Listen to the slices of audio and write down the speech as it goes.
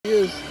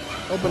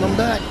Open, I'm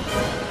back.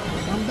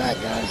 I'm back,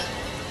 guys.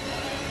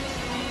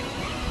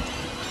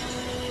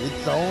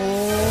 It's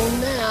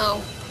on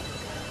now.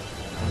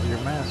 How's your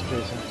mask,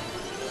 Jason?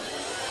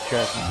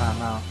 Tracking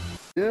time out.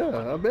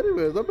 Yeah, I bet it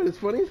is. I bet it's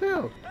funny as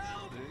hell.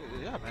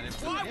 Yeah, man.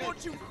 Why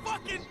won't you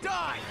fucking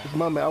die? It's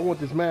my man. I want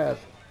this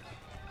mask.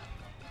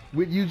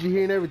 With UG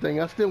here and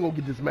everything, I still won't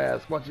get this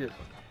mask. Watch it.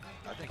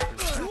 I think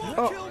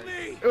you're Kill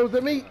me! Oh, is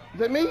that me? Is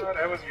that me? Oh,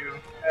 that was you.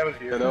 That was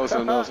you. Yeah, that was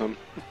him. That was him.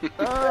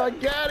 Oh, I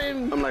got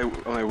him. I'm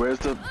like, where's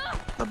the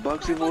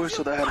Bugsy voice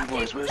or the Adam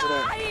voice? Where's it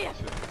at?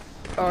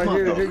 All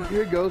right,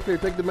 here it goes. Here,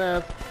 take the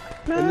mask.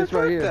 Man, and this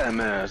right here. That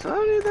mask. I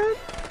don't need that.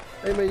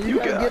 Hey man, you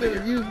gotta get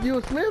it. You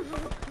a Smith?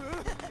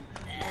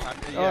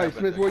 yeah, All right,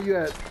 Smith, where you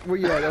at? Where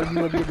you at? Oh, you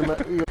wanna get the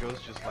mask?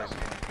 Goes just like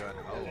a gun.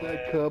 Oh,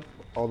 That cup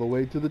all the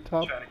way to the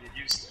top. Trying to get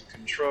used to the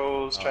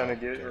controls, trying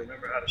to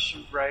remember how to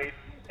shoot right,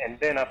 and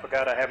then I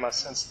forgot I had my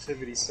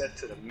sensitivity set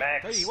to the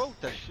max. hey, what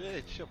the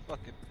shit? Shit,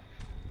 fucking.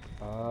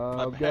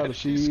 I've got a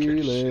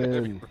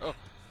feeling.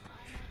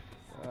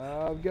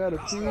 I've got a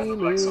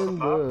feeling,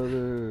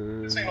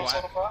 brother. This ain't no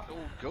soda pop. Oh,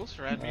 Ghost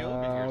ran me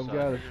over here. I've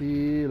got a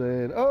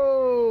feeling.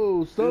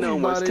 Oh, somebody. No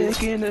one's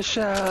taking a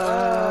shot.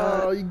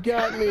 Oh, you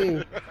got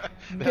me.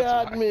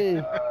 Got me.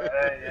 Yeah,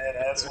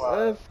 that's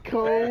why. That's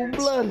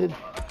cold-blooded.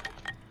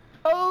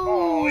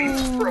 Oh,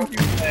 he broke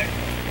his neck.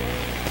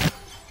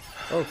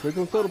 Oh, here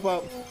comes soda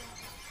pop.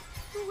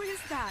 Who is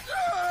that?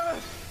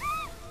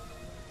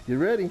 Get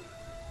ready.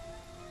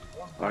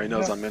 Oh, he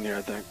knows I'm in here,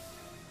 I think.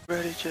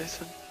 Ready,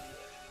 Jason?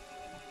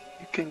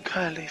 You can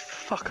kindly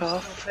fuck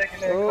off.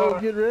 Oh,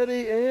 get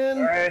ready and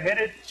Alright, hit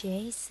it.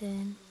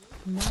 Jason,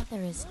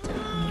 Mother is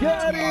telling you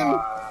got him.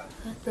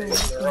 put the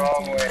It's the weapon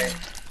wrong down way.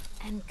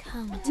 and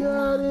come to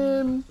Got Mom.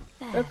 him.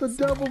 That's a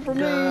double for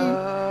me.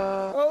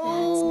 That's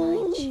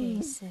Oh. my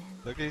Jason.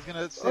 Look, he's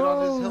gonna sit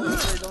on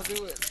his hill. Don't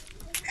do it.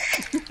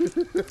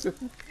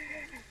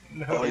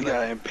 Oh, he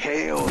got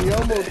impaled. He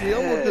almost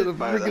did a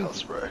by the freaking. house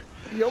spray.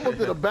 He almost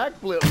did a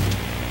backflip.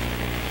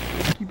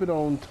 Let's keep it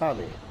on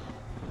Tommy.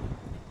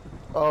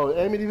 Oh,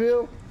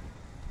 Amityville?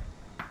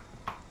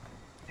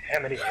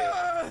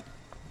 Amityville.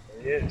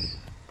 There he is.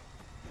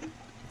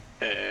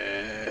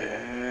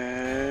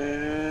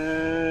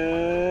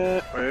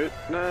 Wait,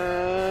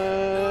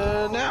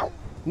 now.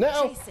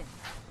 Now! Jason.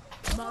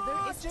 Mother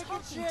is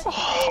talking to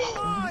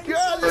Got him!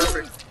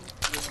 Perfect.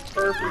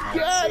 Perfect.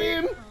 Got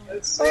him!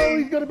 Let's Oh,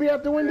 see. he's gonna be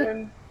out the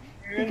window.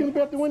 He's gonna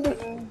be out the window.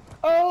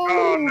 Oh,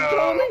 Oh, no.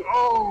 Tommy!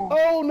 Oh.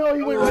 Oh no,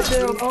 he went right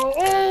down.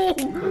 Oh,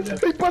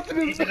 he busted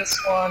He his. did a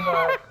swan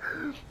dive.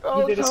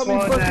 Oh, did a Tommy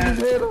swan busted his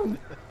dive. head on.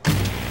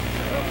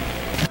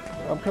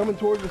 I'm coming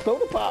towards the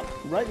soda pop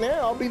right now.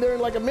 I'll be there in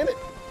like a minute.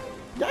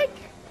 Yike!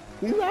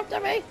 He's after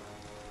me.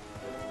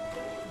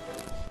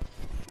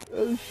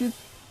 Oh shit!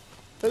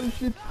 Oh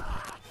shit!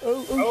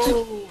 Oh shit!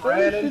 Oh, Oh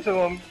ran shit! into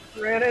him.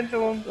 Ran into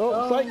him.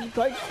 Oh, psych!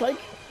 Psych! Psych!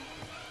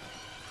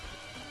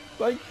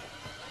 Psych!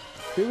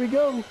 Here we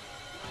go.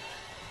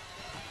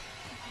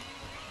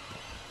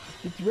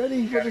 It's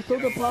ready for the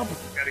soda pop.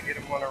 Gotta get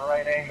him on the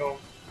right angle.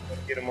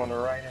 Gotta get him on the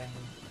right angle.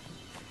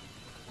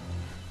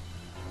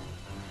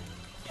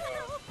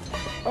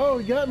 Oh,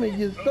 he got me,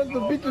 you sons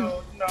of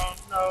bitches. No.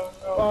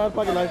 Oh, I had a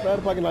pocket knife. I had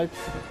a pocket knife.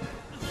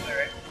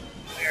 Alright.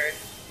 Alright.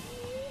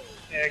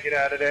 Yeah, get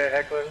out of there,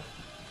 heckler.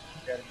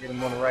 Gotta get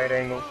him on the right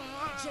angle.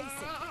 Jason.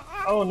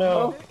 Oh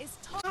no. Mother is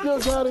talking. Still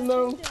got him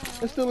though.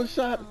 There's still a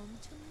shot.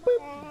 Boop.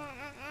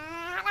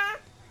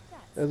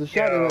 There's a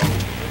shot in Yo, it.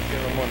 let's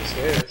get him on the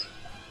stairs.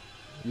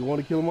 You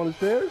want to kill him on the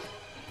stairs?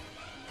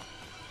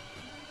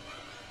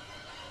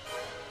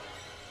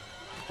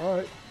 All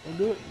right, I'll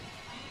do it.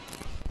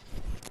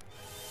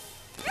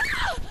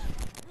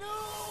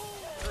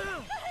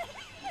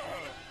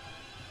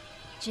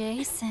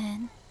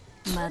 Jason,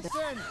 Mother.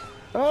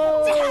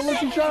 Oh, look,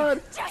 he shot.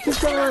 He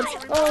shot.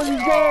 Oh,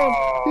 he's gone.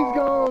 He's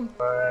gone.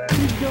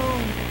 He's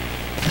gone.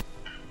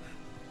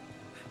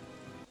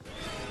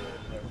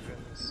 Oh,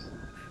 goodness.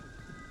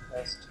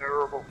 That's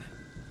terrible.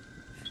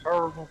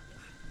 Terrible.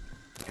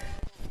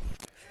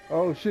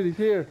 Oh shit, he's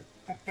here.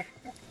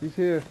 He's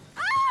here.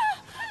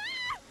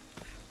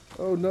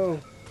 Oh no.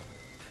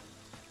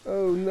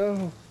 Oh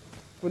no.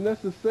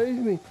 Vanessa, save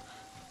me.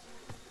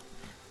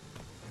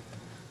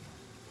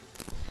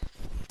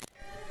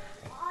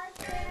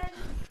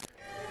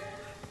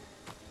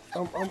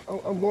 I'm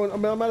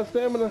out of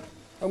stamina.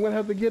 I'm gonna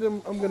have to get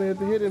him. I'm gonna have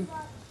to hit him.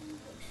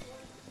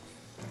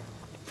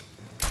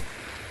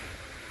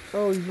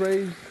 Oh, he's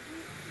raised.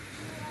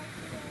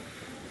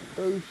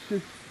 Oh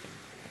shit.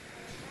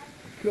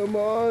 Come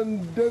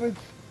on, damn it.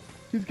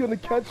 He's gonna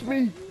catch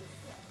me.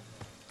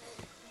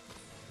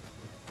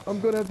 I'm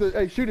gonna have to,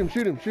 hey, shoot him.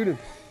 Shoot him, Jay.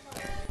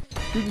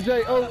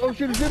 Oh,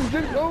 shoot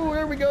him. Oh,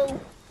 there we go.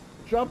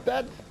 Drop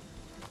that.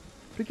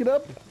 Pick it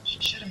up.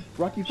 Shit him.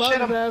 Rocky Shit 5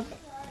 his him. ass.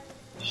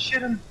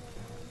 Shit him.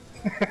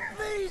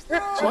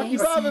 Rocky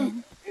 5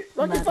 him.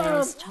 Rocky Mother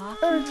is 5.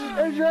 talking to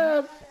There's your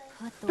ass.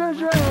 Put the There's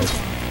your weapon ass.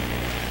 down.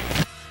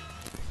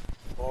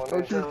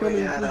 Oh, she's coming.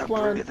 He's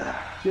flying.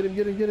 Get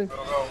him.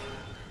 Go.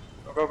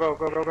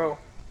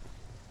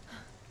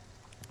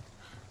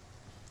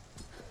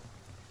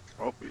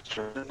 We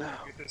trying it now.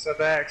 Get this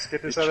other axe.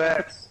 Get this other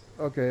axe.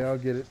 Okay, I'll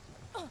get it.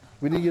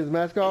 We need to get his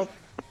mask off?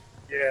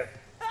 Yeah.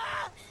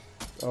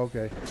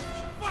 Okay.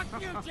 Fuck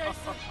you, Jason!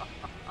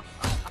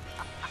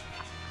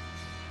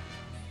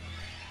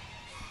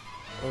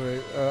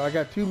 Okay, I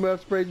got 2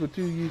 meth sprays with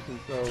 2 uses,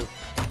 so...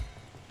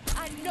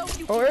 I know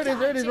you Oh, can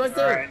there it is, right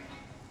there.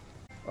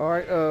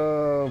 Alright,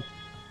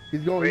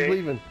 he's going, Wait. he's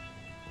leaving.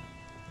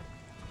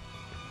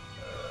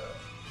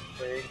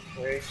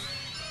 Wait.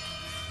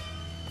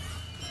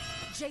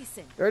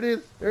 Jason, There it is,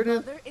 there it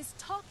is. Mother is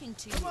talking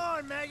to you. Come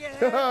on,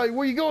 Megan.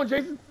 Where you going,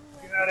 Jason?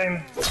 Got him.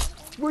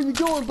 Where you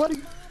going,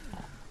 buddy?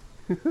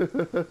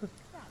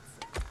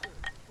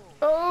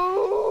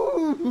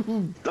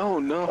 Oh! Oh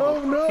no.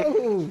 Oh no!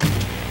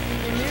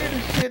 You hear the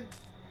shit?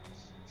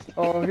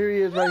 Oh, here he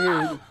is, right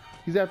here.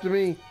 He's after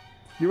me.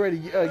 You ready?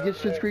 Get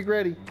Schitt's Creek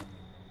ready.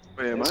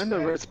 Wait, am I in the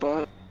right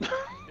spot? Yeah,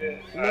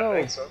 No. I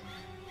think so.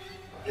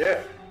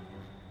 Yeah.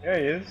 Yeah,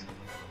 he is.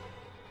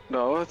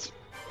 No, it's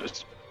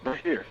right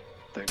here.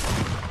 Thank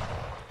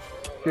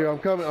Here, I'm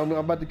coming. I'm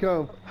about to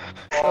come.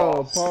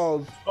 Oh,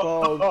 pause.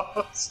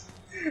 Pause.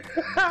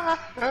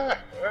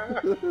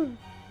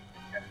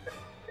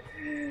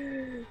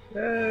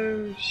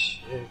 Oh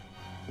shit.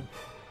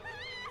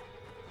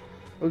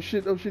 Oh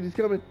shit, oh shit, he's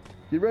coming.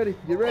 Get ready,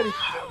 get ready.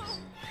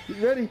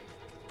 Get ready.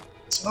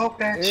 Smoke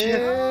that shit.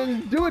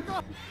 And do it.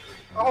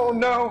 Oh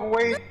no,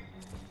 wait.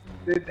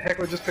 Did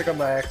Heckler just pick up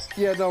my axe?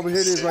 Yeah, no, but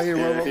here it is right here.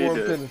 Yeah, Where he I'm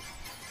did. finished.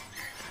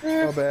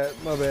 My bad,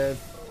 my bad.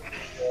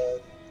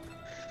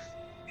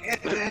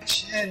 Get that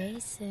shit.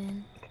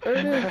 Jason. There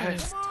it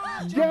is.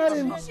 Mother Got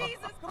him. Jesus,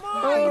 come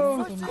on!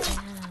 Oh, been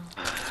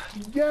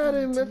down. got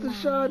him. That's a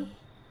shot.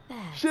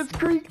 That's Schitt's my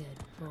Creek. good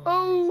boy.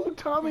 Oh,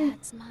 Tommy.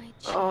 That's my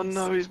Oh Jason.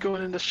 no, he's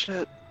going into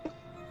shit.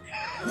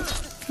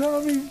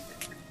 Tommy's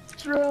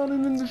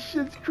drowning in the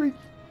Schitt's Creek.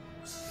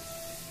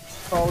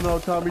 Oh no,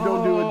 Tommy,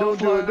 don't do it. Don't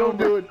do it. Don't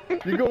do it.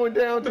 You're going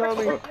down,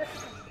 Tommy.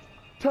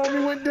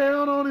 Tommy went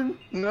down on him.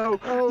 No.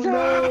 Oh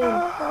no.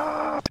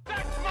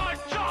 That's my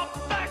job!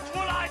 That's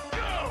what I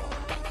do!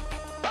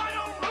 I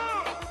don't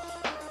lose!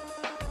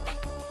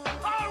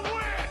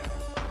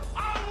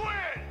 I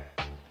win!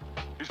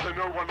 Is there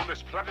no one on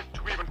this planet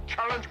to even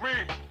challenge me?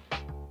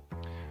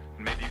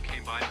 Maybe you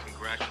came by to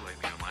congratulate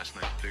me on last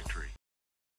night's victory.